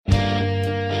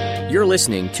You're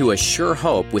listening to A Sure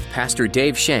Hope with Pastor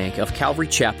Dave Shank of Calvary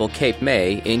Chapel, Cape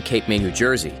May in Cape May, New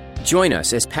Jersey. Join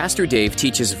us as Pastor Dave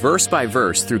teaches verse by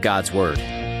verse through God's Word.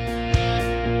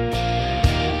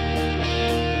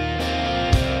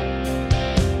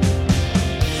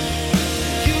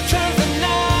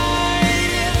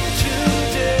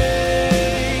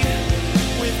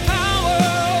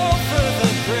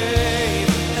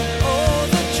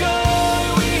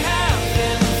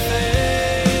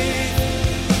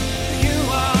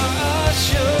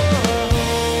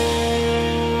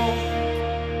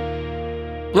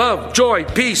 Love, joy,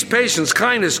 peace, patience,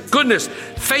 kindness, goodness,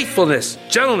 faithfulness,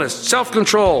 gentleness,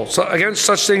 self-control. So against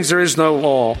such things there is no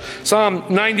law. Psalm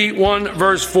 91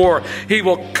 verse 4. He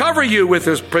will cover you with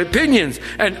his pinions,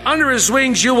 and under his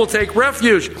wings you will take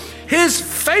refuge. His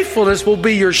faithfulness will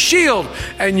be your shield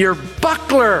and your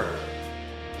buckler.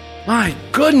 My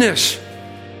goodness.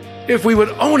 If we would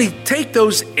only take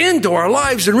those into our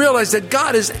lives and realize that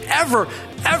God is ever,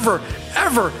 ever,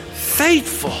 ever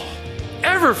faithful.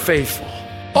 Ever faithful.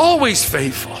 Always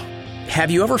faithful. Have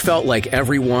you ever felt like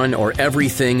everyone or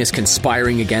everything is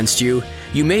conspiring against you?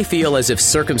 You may feel as if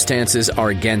circumstances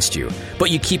are against you,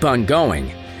 but you keep on going.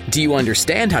 Do you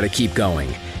understand how to keep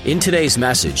going? In today's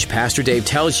message, Pastor Dave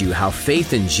tells you how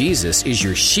faith in Jesus is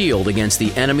your shield against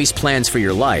the enemy's plans for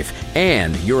your life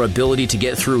and your ability to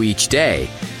get through each day.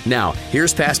 Now,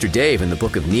 here's Pastor Dave in the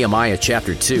book of Nehemiah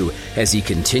chapter 2 as he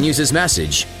continues his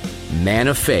message, Man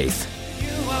of Faith.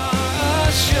 You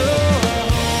are sure.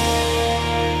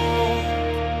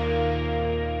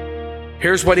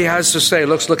 Here's what he has to say.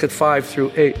 Let's look at 5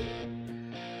 through 8.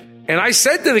 And I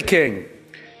said to the king,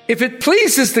 if it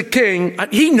pleases the king,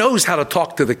 he knows how to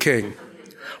talk to the king.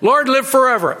 Lord, live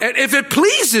forever. And if it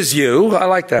pleases you, I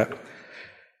like that.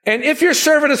 And if your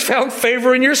servant has found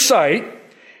favor in your sight,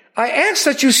 I ask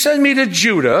that you send me to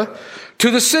Judah,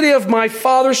 to the city of my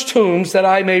father's tombs, that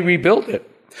I may rebuild it.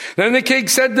 Then the king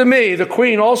said to me, the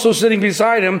queen also sitting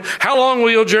beside him, how long will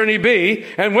your journey be,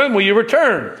 and when will you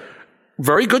return?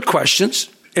 Very good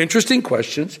questions, interesting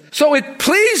questions. So it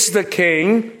pleased the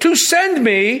king to send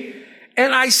me,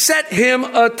 and I set him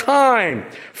a time.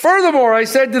 Furthermore, I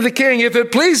said to the king, if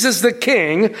it pleases the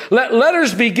king, let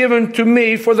letters be given to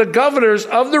me for the governors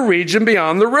of the region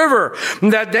beyond the river,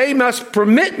 that they must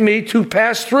permit me to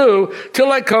pass through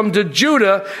till I come to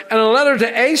Judah, and a letter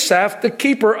to Asaph, the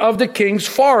keeper of the king's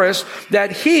forest,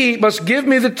 that he must give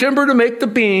me the timber to make the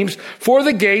beams for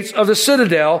the gates of the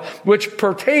citadel, which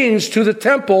pertains to the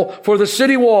temple for the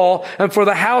city wall and for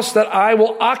the house that I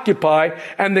will occupy.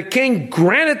 And the king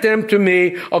granted them to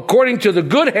me according to the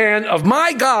good hand of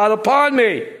my God upon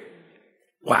me.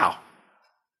 Wow.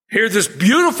 Here's this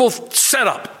beautiful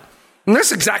setup. And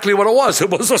that's exactly what it was. It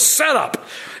was a setup.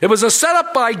 It was a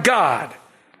setup by God.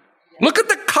 Look at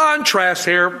the contrast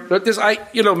here.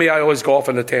 You know me, I always go off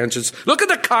on the tangents. Look at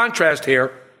the contrast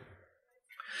here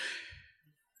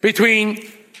between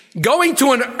going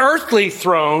to an earthly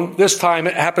throne, this time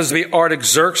it happens to be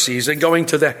Artaxerxes, and going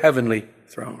to the heavenly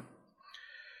throne.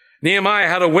 Nehemiah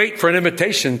had to wait for an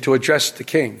invitation to address the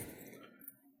king.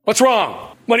 What's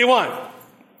wrong? What do you want?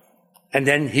 And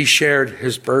then he shared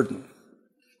his burden.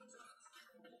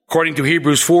 According to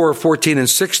Hebrews 4:14 and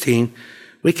 16,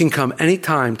 we can come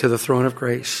anytime to the throne of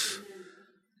grace.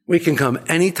 We can come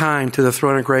anytime to the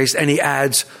throne of grace, and he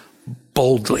adds,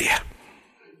 boldly,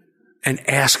 and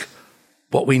ask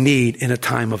what we need in a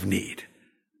time of need.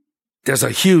 There's a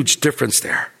huge difference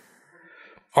there.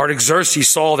 Artaxerxes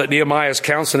saw that Nehemiah's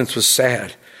countenance was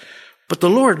sad, but the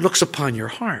Lord looks upon your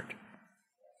heart.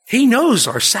 He knows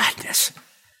our sadness.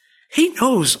 He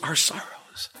knows our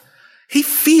sorrows. He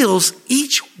feels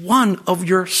each one of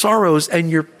your sorrows and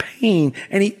your pain,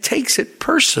 and he takes it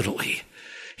personally.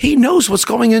 He knows what's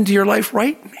going into your life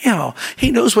right now.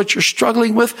 He knows what you're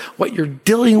struggling with, what you're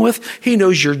dealing with. He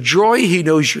knows your joy. He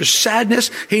knows your sadness.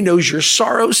 He knows your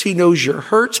sorrows. He knows your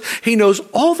hurts. He knows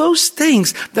all those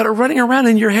things that are running around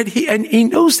in your head. And he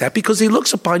knows that because he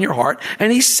looks upon your heart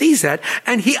and he sees that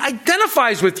and he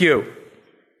identifies with you.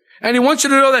 And he wants you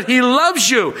to know that he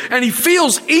loves you and he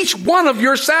feels each one of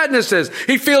your sadnesses.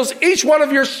 He feels each one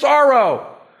of your sorrow.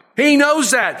 He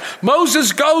knows that.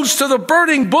 Moses goes to the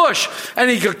burning bush and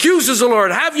he accuses the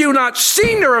Lord. Have you not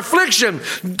seen their affliction?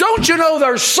 Don't you know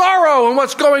their sorrow and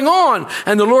what's going on?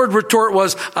 And the Lord retort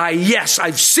was, yes,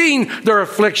 I've seen their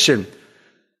affliction.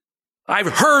 I've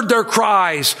heard their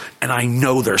cries and I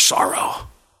know their sorrow.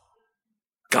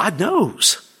 God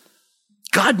knows.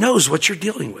 God knows what you're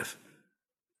dealing with.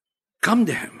 Come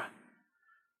to him.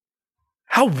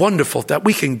 How wonderful that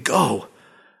we can go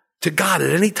to God at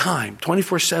any time,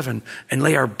 24/7, and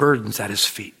lay our burdens at his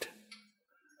feet.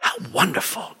 How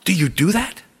wonderful. Do you do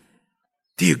that?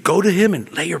 Do you go to him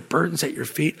and lay your burdens at your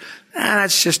feet?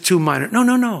 That's just too minor.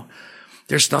 No.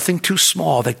 There's nothing too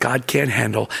small that God can't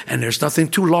handle, and there's nothing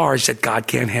too large that God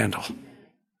can't handle.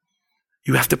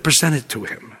 You have to present it to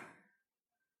him.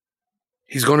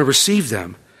 He's going to receive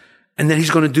them, and then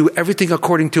he's going to do everything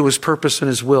according to his purpose and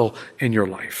his will in your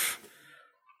life.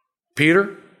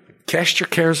 Peter, cast your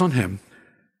cares on him,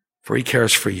 for he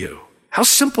cares for you. How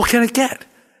simple can it get?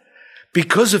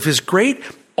 Because of his great,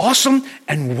 awesome,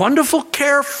 and wonderful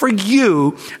care for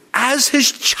you as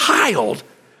his child,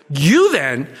 you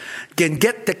then can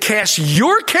get to cast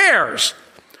your cares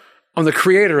on the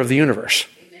creator of the universe,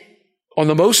 on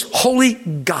the most holy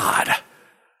God.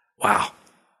 Wow.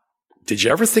 Did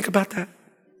you ever think about that?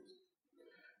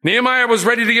 Nehemiah was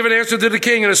ready to give an answer to the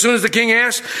king, and as soon as the king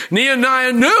asked,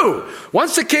 Nehemiah knew.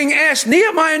 Once the king asked,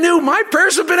 Nehemiah knew, my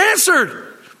prayers have been answered.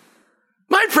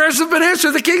 My prayers have been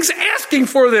answered. The king's asking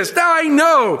for this. Now I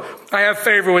know I have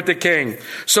favor with the king.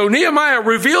 So Nehemiah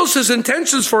reveals his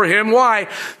intentions for him. Why?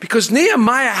 Because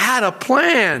Nehemiah had a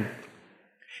plan.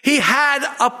 He had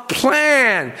a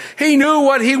plan. He knew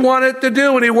what he wanted to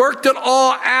do, and he worked it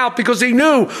all out because he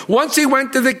knew once he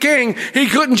went to the king, he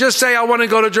couldn't just say, I want to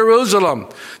go to Jerusalem.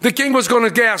 The king was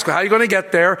going to ask, how are you going to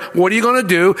get there? What are you going to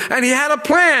do? And he had a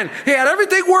plan. He had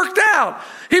everything worked out.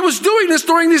 He was doing this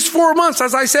during these 4 months.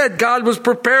 As I said, God was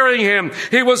preparing him.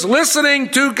 He was listening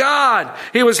to God.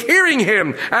 He was hearing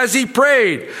him as he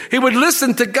prayed. He would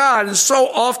listen to God. And so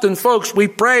often, folks, we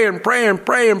pray and pray and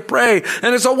pray and pray.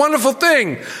 And it's a wonderful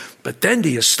thing. But then do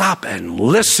you stop and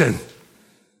listen?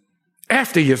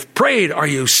 After you've prayed, are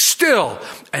you still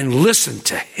and listen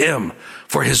to him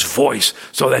for his voice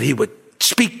so that he would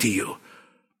speak to you?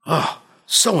 Oh,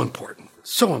 so important.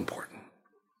 So important.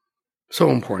 So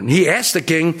important. He asked the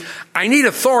king, I need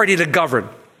authority to govern.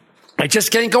 I just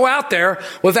can't go out there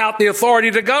without the authority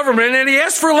to govern. And he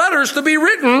asked for letters to be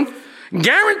written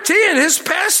guaranteeing his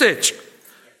passage.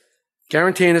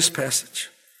 Guaranteeing his passage.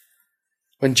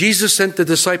 When Jesus sent the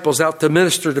disciples out to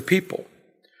minister to people,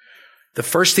 the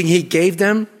first thing he gave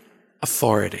them,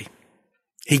 authority.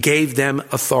 He gave them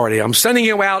authority. I'm sending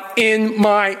you out in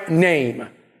my name.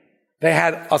 They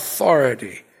had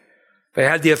authority. They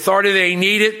had the authority they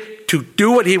needed to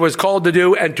do what he was called to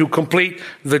do and to complete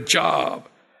the job.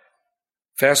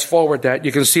 Fast forward that.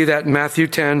 You can see that in Matthew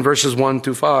 10, verses 1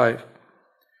 to 5.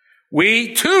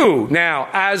 We too, now,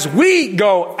 as we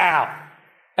go out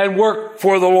and work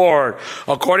for the Lord,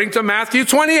 according to Matthew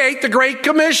 28, the Great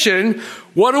Commission,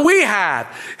 what do we have?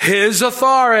 His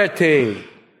authority.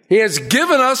 He has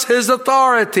given us his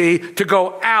authority to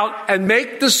go out and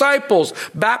make disciples,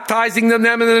 baptizing them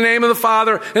in the name of the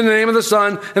Father, in the name of the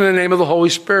Son, and in the name of the Holy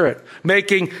Spirit,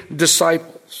 making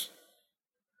disciples.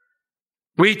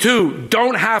 We too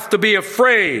don't have to be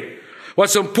afraid.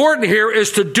 What's important here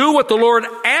is to do what the Lord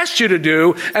asked you to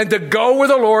do and to go where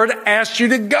the Lord asked you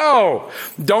to go.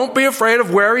 Don't be afraid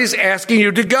of where he's asking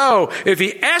you to go. If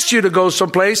he asks you to go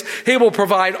someplace, he will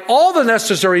provide all the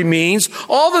necessary means,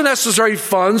 all the necessary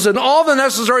funds, and all the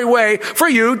necessary way for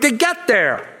you to get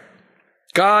there.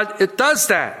 God, it does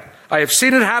that. I have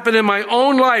seen it happen in my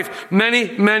own life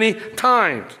many, many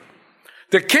times.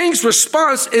 The king's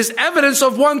response is evidence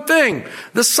of one thing,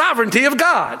 the sovereignty of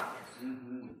God.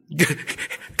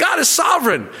 God is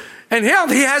sovereign. And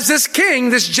he has this king,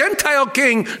 this Gentile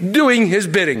king, doing his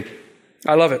bidding.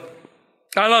 I love it.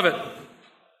 I love it.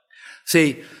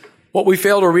 See, what we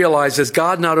fail to realize is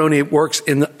God not only works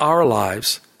in our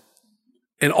lives,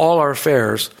 in all our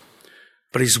affairs,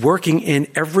 but he's working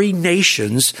in every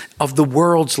nation's of the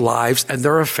world's lives and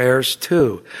their affairs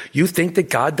too. You think that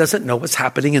God doesn't know what's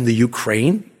happening in the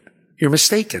Ukraine? You're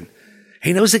mistaken.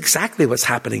 He knows exactly what's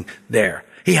happening there.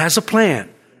 He has a plan.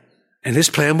 And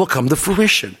his plan will come to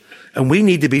fruition. And we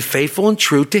need to be faithful and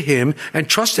true to him and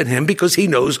trust in him because he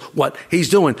knows what he's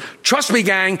doing. Trust me,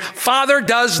 gang, Father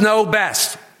does know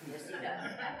best.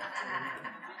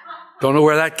 Don't know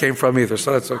where that came from either,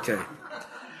 so that's okay.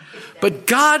 But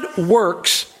God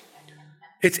works.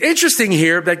 It's interesting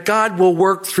here that God will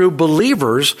work through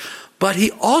believers, but he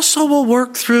also will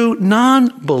work through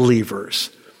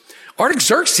non-believers.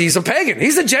 Artaxerxes, a pagan,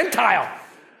 he's a Gentile.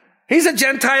 He's a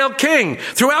Gentile king.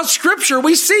 Throughout Scripture,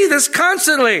 we see this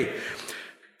constantly.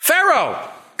 Pharaoh.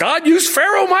 God used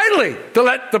Pharaoh mightily to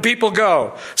let the people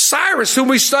go. Cyrus, whom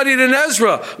we studied in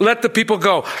Ezra, let the people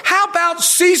go. How about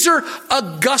Caesar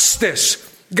Augustus?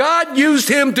 God used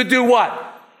him to do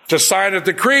what? To sign a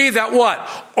decree that what?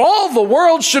 All the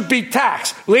world should be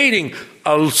taxed, leading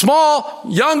a small,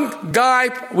 young guy,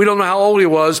 we don't know how old he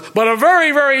was, but a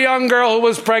very, very young girl who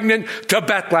was pregnant to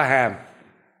Bethlehem.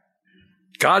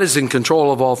 God is in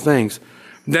control of all things.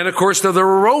 Then, of course, there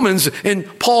were Romans in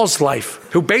Paul's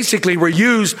life who basically were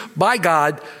used by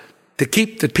God to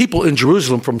keep the people in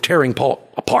Jerusalem from tearing Paul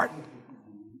apart.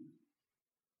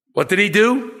 What did he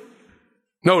do?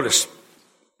 Notice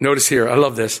here, I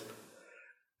love this.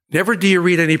 Never do you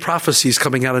read any prophecies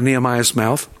coming out of Nehemiah's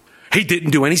mouth. He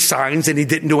didn't do any signs and he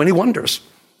didn't do any wonders.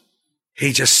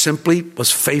 He just simply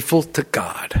was faithful to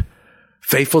God.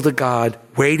 Faithful to God,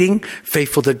 waiting,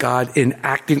 faithful to God in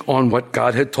acting on what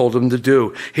God had told him to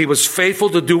do. He was faithful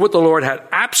to do what the Lord had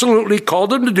absolutely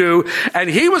called him to do, and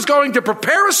he was going to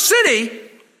prepare a city,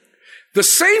 the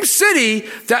same city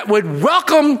that would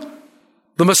welcome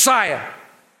the Messiah.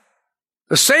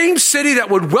 The same city that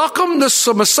would welcome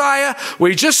the Messiah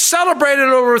we just celebrated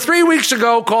over 3 weeks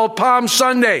ago called Palm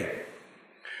Sunday.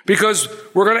 Because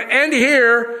we're going to end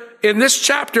here in this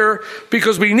chapter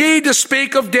because we need to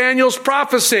speak of Daniel's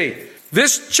prophecy.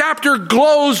 This chapter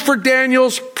glows for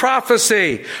Daniel's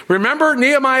prophecy. Remember,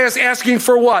 Nehemiah is asking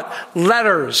for what?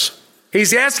 Letters.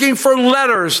 He's asking for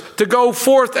letters to go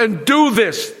forth and do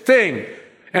this thing.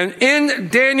 And in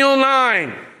Daniel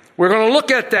 9, we're going to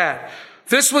look at that.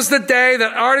 This was the day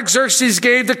that Artaxerxes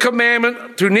gave the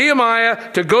commandment to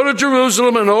Nehemiah to go to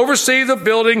Jerusalem and oversee the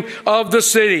building of the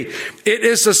city. It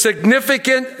is a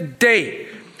significant date.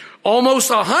 Almost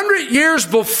 100 years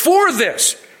before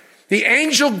this, the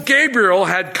angel Gabriel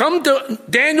had come to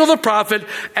Daniel the prophet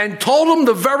and told him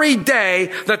the very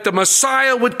day that the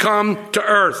Messiah would come to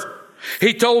earth.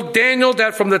 He told Daniel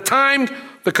that from the time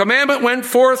the commandment went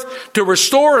forth to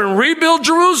restore and rebuild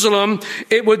Jerusalem,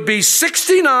 it would be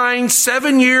 69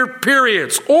 7-year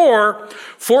periods, or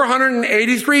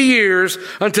 483 years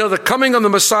until the coming of the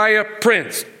Messiah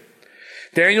Prince.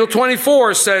 Daniel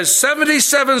 24 says,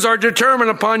 77s are determined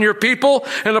upon your people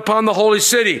and upon the holy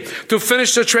city to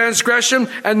finish the transgression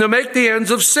and to make the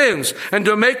ends of sins and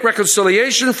to make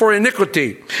reconciliation for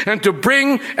iniquity and to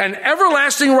bring an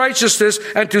everlasting righteousness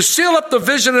and to seal up the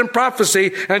vision and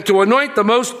prophecy and to anoint the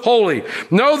most holy.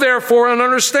 Know therefore and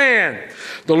understand.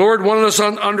 The Lord wanted us to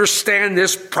understand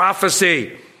this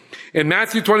prophecy. In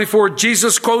Matthew 24,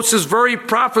 Jesus quotes this very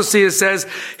prophecy. It says,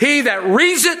 he that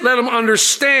reads it, let him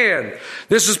understand.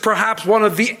 This is perhaps one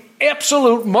of the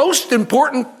absolute most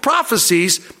important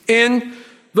prophecies in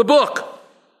the book.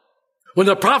 When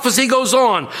the prophecy goes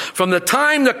on, from the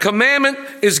time the commandment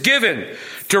is given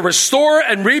to restore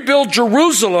and rebuild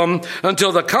Jerusalem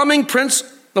until the coming Prince,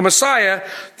 the Messiah,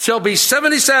 shall be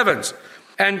 77s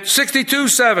and 62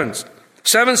 sevens.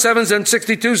 7 sevens and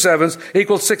 62 sevens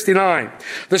equals 69.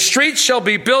 The streets shall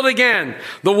be built again.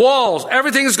 The walls,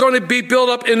 everything is going to be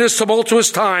built up in this tumultuous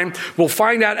time. We'll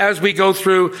find out as we go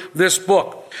through this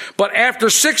book. But after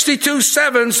 62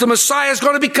 sevens, the Messiah is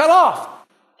going to be cut off.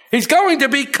 He's going to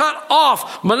be cut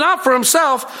off, but not for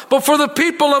himself, but for the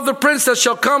people of the prince that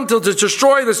shall come to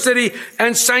destroy the city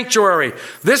and sanctuary.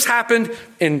 This happened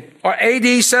in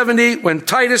AD 70 when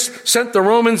Titus sent the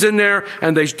Romans in there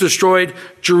and they destroyed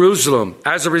Jerusalem.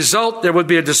 As a result, there would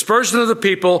be a dispersion of the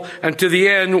people and to the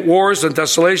end, wars and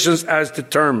desolations as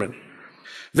determined.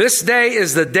 This day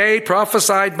is the day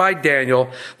prophesied by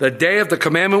Daniel, the day of the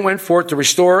commandment went forth to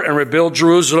restore and rebuild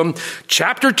Jerusalem.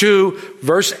 Chapter 2,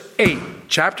 verse 8.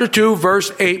 Chapter 2, verse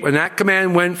 8, when that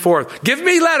command went forth. Give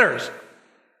me letters.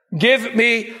 Give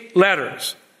me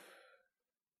letters.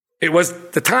 It was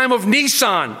the time of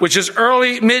Nisan, which is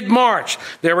early mid-March.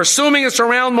 They're assuming it's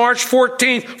around March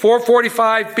 14th,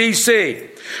 445 BC.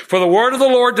 For the word of the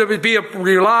Lord to be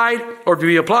relied or to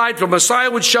be applied, the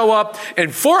Messiah would show up in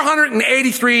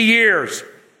 483 years.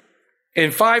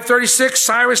 In 536,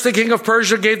 Cyrus, the king of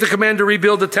Persia, gave the command to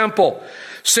rebuild the temple.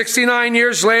 69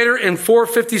 years later, in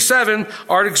 457,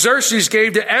 Artaxerxes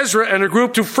gave to Ezra and a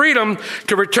group to freedom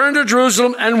to return to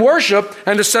Jerusalem and worship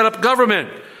and to set up government.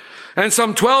 And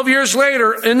some 12 years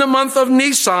later, in the month of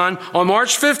Nisan, on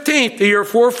March 15th, the year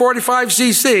 445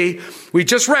 CC, we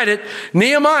just read it,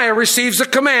 Nehemiah receives a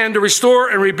command to restore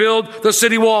and rebuild the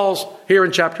city walls here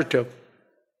in chapter 2.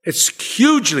 It's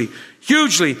hugely,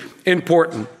 hugely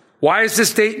important. Why is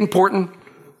this date important?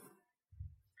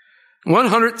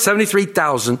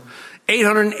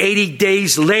 173,880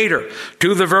 days later,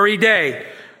 to the very day,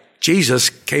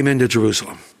 Jesus came into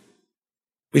Jerusalem.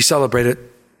 We celebrated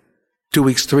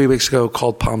 3 weeks ago,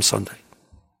 called Palm Sunday.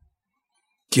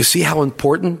 Do you see how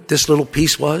important this little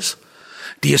piece was?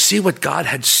 Do you see what God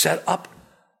had set up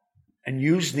and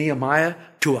used Nehemiah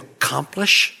to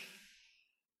accomplish?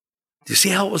 Do you see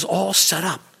how it was all set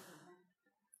up?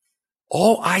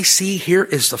 All I see here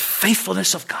is the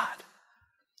faithfulness of God.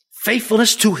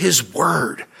 Faithfulness to his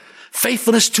word.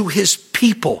 Faithfulness to his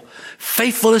people.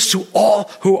 Faithfulness to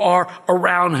all who are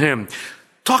around him.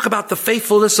 talk about the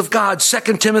faithfulness of God.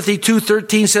 2 Timothy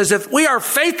 2:13 says, if we are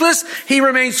faithless, he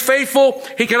remains faithful.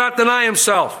 He cannot deny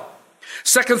himself.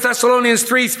 2 Thessalonians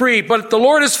 3:3, but the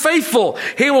Lord is faithful.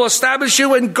 He will establish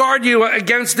you and guard you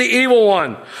against the evil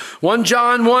one. 1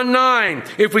 John 1:9,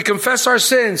 if we confess our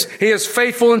sins, he is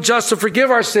faithful and just to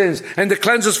forgive our sins and to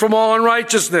cleanse us from all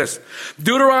unrighteousness.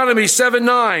 Deuteronomy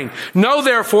 7:9, know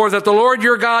therefore that the Lord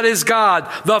your God is God,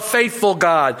 the faithful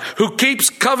God, who keeps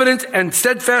covenant and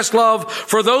steadfast love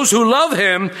for those who love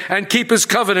him and keep his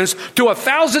covenants to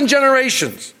 1,000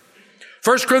 generations.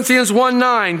 1 Corinthians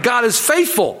 1:9, God is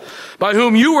faithful, by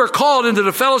whom you were called into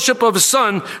the fellowship of his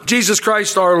Son, Jesus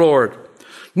Christ our Lord.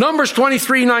 Numbers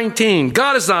 23:19,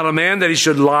 God is not a man that he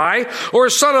should lie, or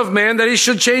a son of man that he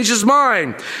should change his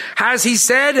mind. Has he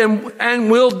said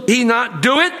and will he not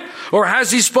do it? Or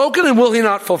has he spoken and will he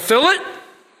not fulfill it?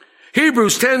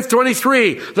 Hebrews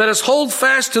 10:23, let us hold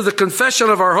fast to the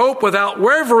confession of our hope without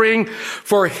wavering,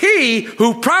 for he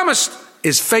who promised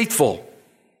is faithful.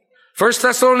 1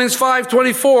 Thessalonians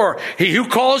 5:24, he who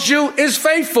calls you is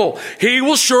faithful. He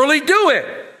will surely do it.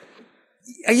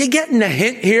 Are you getting a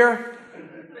hint here?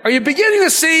 Are you beginning to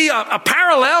see a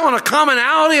parallel and a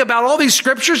commonality about all these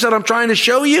scriptures that I'm trying to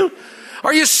show you?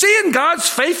 Are you seeing God's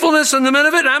faithfulness in the midst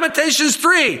of it? Lamentations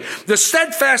 3, the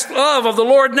steadfast love of the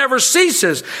Lord never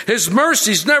ceases. His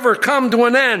mercies never come to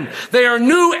an end. They are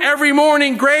new every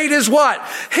morning. Great is what?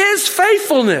 His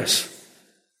faithfulness.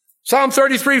 Psalm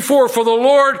 33:4, for the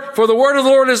word of the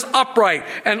Lord is upright,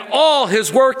 and all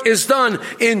his work is done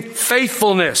in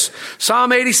faithfulness.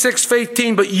 Psalm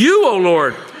 86:15, but you, O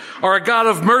Lord, are a God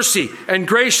of mercy and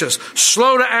gracious,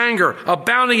 slow to anger,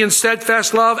 abounding in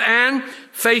steadfast love and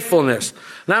faithfulness.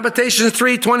 Lamentations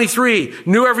 3:23,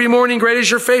 new every morning, great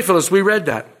is your faithfulness. We read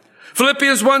that.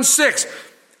 Philippians 1:6,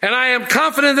 and I am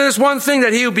confident in this one thing,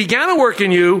 that he who began a work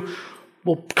in you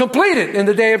will complete it in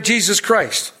the day of Jesus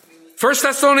Christ. 1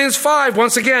 Thessalonians 5,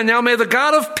 once again, now may the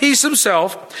God of peace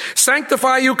himself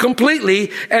sanctify you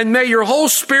completely, and may your whole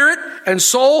spirit and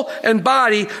soul and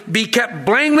body be kept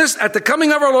blameless at the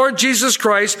coming of our Lord Jesus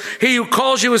Christ. He who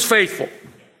calls you is faithful.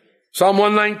 Psalm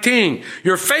 119,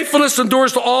 your faithfulness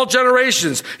endures to all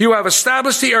generations. You have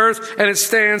established the earth and it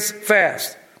stands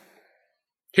fast.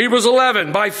 Hebrews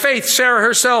 11, by faith Sarah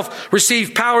herself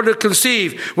received power to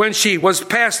conceive when she was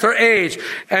past her age,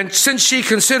 and since she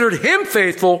considered him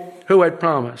faithful who had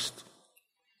promised.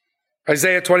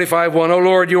 Isaiah 25:1, O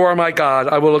Lord, you are my God.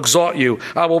 I will exalt you.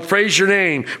 I will praise your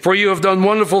name, for you have done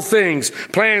wonderful things,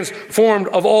 plans formed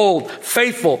of old,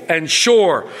 faithful and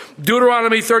sure.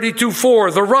 Deuteronomy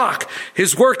 32:4, the rock,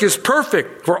 his work is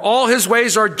perfect, for all his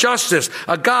ways are justice,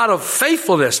 a God of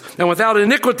faithfulness and without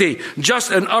iniquity,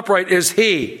 just and upright is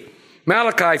he.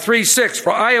 Malachi 3:6,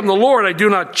 for I am the Lord, I do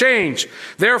not change.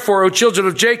 Therefore, O children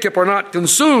of Jacob, are not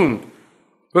consumed.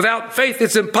 Without faith,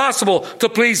 it's impossible to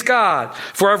please God.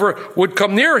 For whoever would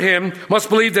come near him must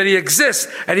believe that he exists,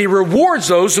 and he rewards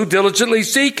those who diligently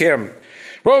seek him.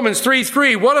 Romans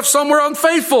 3:3, what if some were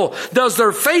unfaithful? Does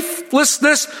their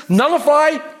faithlessness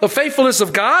nullify the faithfulness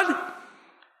of God?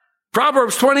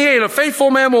 Proverbs 28, a faithful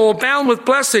man will abound with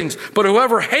blessings, but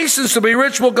whoever hastens to be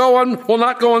rich will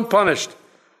not go unpunished.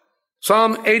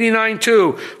 Psalm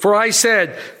 89:2, for I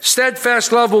said,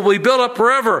 steadfast love will be built up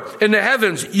forever in the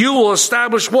heavens. You will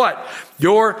establish what?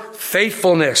 Your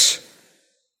faithfulness.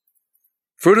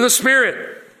 Fruit of the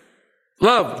Spirit.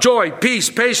 Love, joy,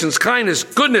 peace, patience, kindness,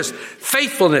 goodness,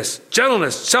 faithfulness,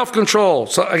 gentleness, self-control.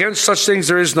 So against such things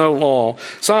there is no law.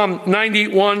 Psalm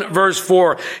 91 verse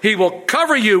 4. He will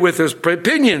cover you with his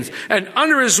pinions, and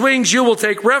under his wings you will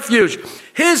take refuge.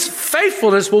 His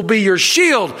faithfulness will be your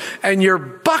shield and your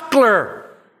buckler.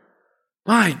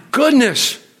 My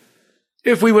goodness.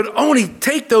 If we would only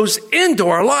take those into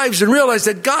our lives and realize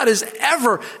that God is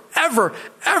ever, ever,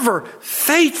 ever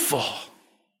faithful.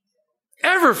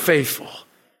 Ever faithful.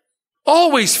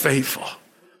 Always faithful.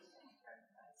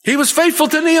 He was faithful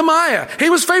to Nehemiah. He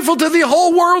was faithful to the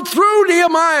whole world through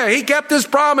Nehemiah. He kept his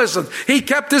promise. He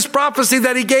kept his prophecy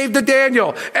that he gave to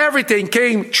Daniel. Everything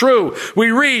came true. We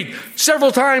read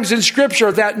several times in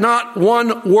Scripture that not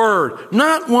one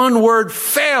word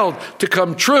failed to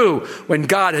come true when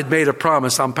God had made a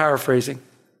promise. I'm paraphrasing.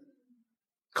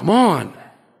 Come on.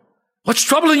 What's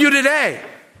troubling you today?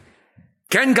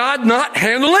 Can God not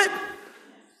handle it?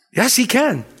 Yes, he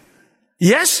can.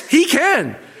 Yes, he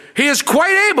can. He is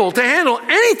quite able to handle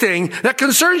anything that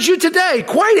concerns you today.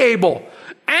 Quite able.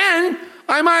 And,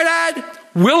 I might add,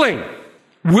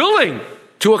 willing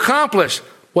to accomplish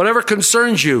whatever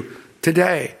concerns you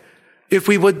today. If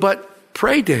we would but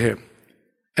pray to him.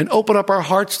 and open up our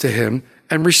hearts to him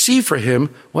and receive for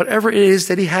him whatever it is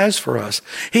that he has for us.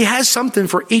 He has something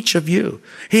for each of you.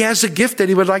 He has a gift that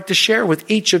he would like to share with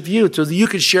each of you so that you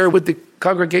can share with the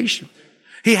congregation.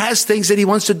 He has things that he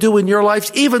wants to do in your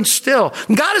lives even still.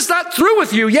 God is not through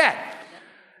with you yet.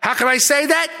 How can I say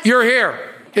that? You're here.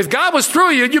 If God was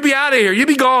through you, you'd be out of here. You'd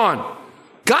be gone.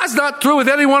 God's not through with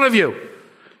any one of you.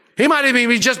 He might even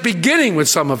be just beginning with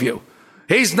some of you.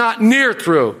 He's not near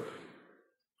through.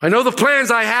 I know the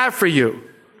plans I have for you.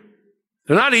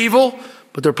 They're not evil,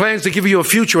 but they're plans to give you a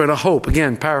future and a hope.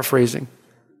 Again, paraphrasing.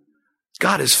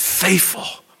 God is faithful.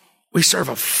 We serve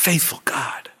a faithful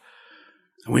God.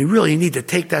 And we really need to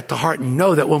take that to heart and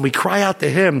know that when we cry out to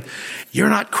him, you're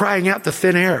not crying out to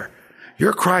thin air.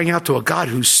 You're crying out to a God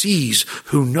who sees,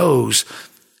 who knows,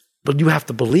 but you have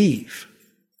to believe.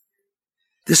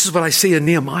 This is what I see in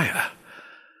Nehemiah.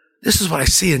 This is what I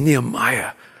see in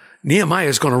Nehemiah. Nehemiah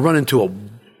is going to run into a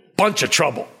bunch of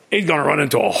trouble. He's going to run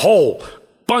into a whole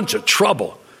bunch of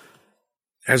trouble.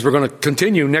 As we're going to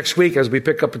continue next week as we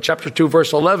pick up in chapter 2,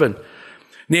 verse 11,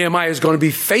 Nehemiah is going to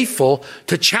be faithful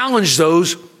to challenge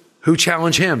those who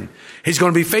challenge him. He's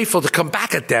going to be faithful to come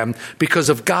back at them because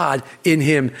of God in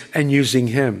him and using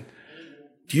him.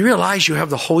 Do you realize you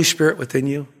have the Holy Spirit within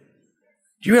you?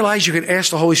 Do you realize you can ask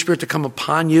the Holy Spirit to come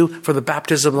upon you for the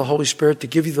baptism of the Holy Spirit to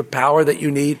give you the power that you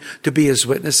need to be his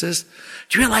witnesses?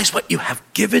 Do you realize what you have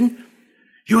given?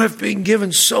 You have been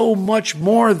given so much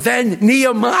more than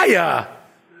Nehemiah.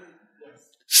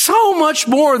 So much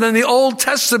more than the Old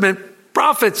Testament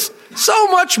prophets.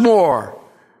 So much more.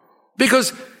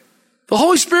 Because the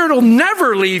Holy Spirit will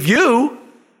never leave you.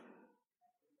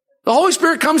 The Holy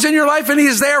Spirit comes in your life and he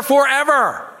is there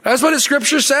forever. That's what the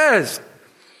scripture says.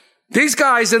 These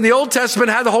guys in the Old Testament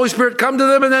had the Holy Spirit come to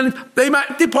them and then they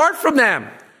might depart from them.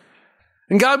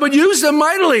 And God would use them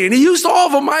mightily, and he used all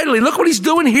of them mightily. Look what he's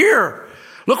doing here.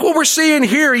 Look what we're seeing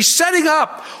here. He's setting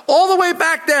up, all the way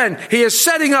back then, he is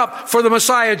setting up for the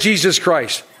Messiah, Jesus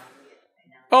Christ.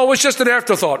 Oh, it's just an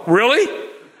afterthought. Really?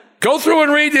 Go through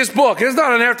and read this book. It's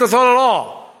not an afterthought at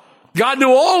all. God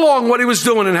knew all along what he was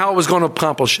doing and how it was going to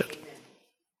accomplish it.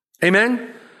 Amen?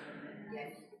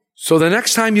 So the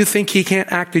next time you think he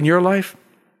can't act in your life,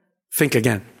 think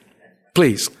again.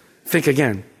 Please, think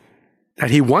again. That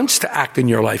he wants to act in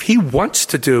your life. He wants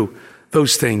to do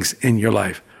those things in your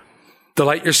life.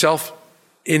 Delight yourself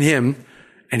in him,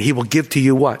 and he will give to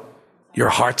you what? Your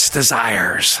heart's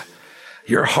desires.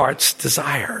 Your heart's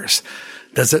desires.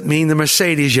 Doesn't mean the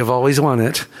Mercedes you've always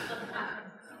wanted,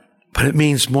 but it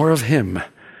means more of him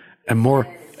and more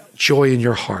joy in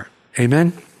your heart.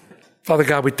 Amen? Father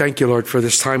God, we thank you, Lord, for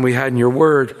this time we had in your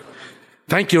word.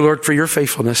 Thank you, Lord, for your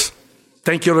faithfulness.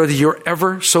 Thank you, Lord, that you're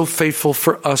ever so faithful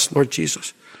for us, Lord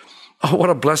Jesus. Oh, what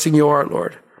a blessing you are,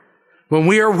 Lord. When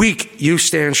we are weak, you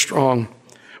stand strong.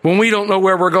 When we don't know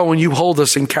where we're going, you hold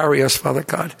us and carry us, Father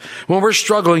God. When we're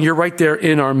struggling, you're right there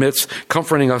in our midst,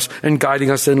 comforting us and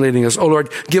guiding us and leading us. Oh,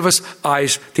 Lord, give us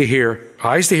eyes to hear.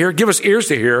 Eyes to hear. Give us ears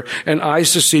to hear and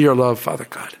eyes to see your love, Father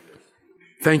God.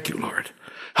 Thank you, Lord.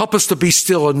 Help us to be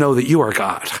still and know that you are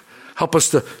God. Help us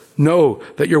to know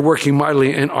that you're working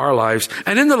mightily in our lives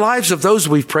and in the lives of those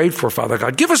we've prayed for, Father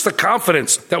God. Give us the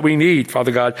confidence that we need,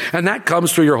 Father God, and that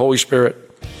comes through your Holy Spirit.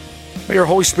 May your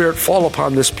Holy Spirit fall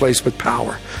upon this place with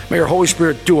power. May your Holy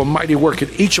Spirit do a mighty work in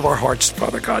each of our hearts,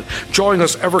 Father God, drawing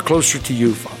us ever closer to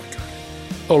you, Father God.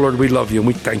 Oh, Lord, we love you and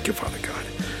we thank you, Father God.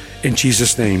 In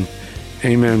Jesus' name,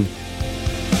 amen.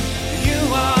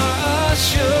 You are a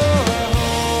sure.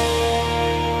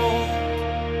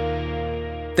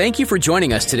 Thank you for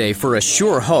joining us today for A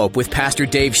Sure Hope with Pastor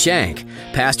Dave Shank.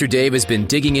 Pastor Dave has been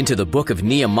digging into the book of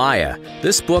Nehemiah.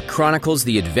 This book chronicles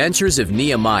the adventures of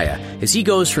Nehemiah as he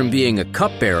goes from being a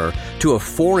cupbearer to a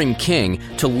foreign king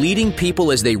to leading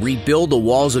people as they rebuild the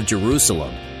walls of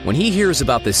Jerusalem. When he hears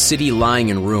about the city lying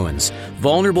in ruins,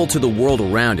 vulnerable to the world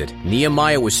around it,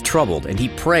 Nehemiah was troubled and he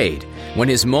prayed. When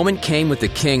his moment came with the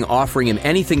king offering him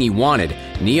anything he wanted,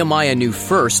 Nehemiah knew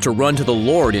first to run to the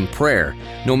Lord in prayer.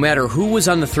 No matter who was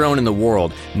on the throne in the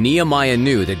world, Nehemiah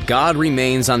knew that God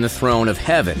remains on the throne of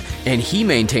heaven, and he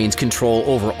maintains control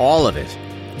over all of it.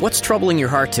 What's troubling your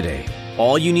heart today?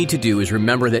 All you need to do is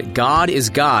remember that God is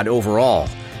God over all.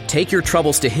 Take your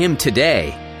troubles to him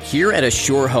today. Here at A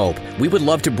Sure Hope, we would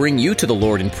love to bring you to the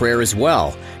Lord in prayer as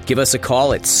well. Give us a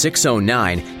call at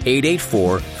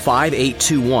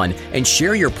 609-884-5821 and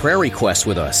share your prayer requests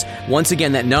with us. Once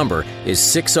again, that number is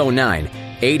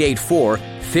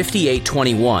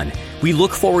 609-884-5821. We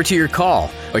look forward to your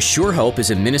call. A Sure Hope is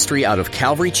a ministry out of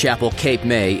Calvary Chapel, Cape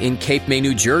May in Cape May,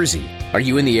 New Jersey. Are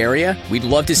you in the area? We'd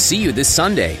love to see you this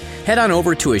Sunday. head on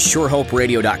over to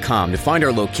ASureHopeRadio.com to find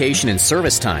our location and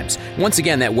service times. Once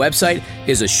again, that website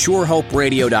is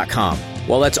ASureHopeRadio.com.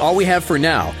 Well, that's all we have for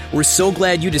now. We're so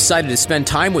glad you decided to spend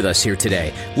time with us here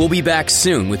today. We'll be back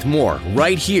soon with more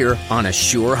right here on A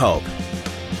Sure Hope.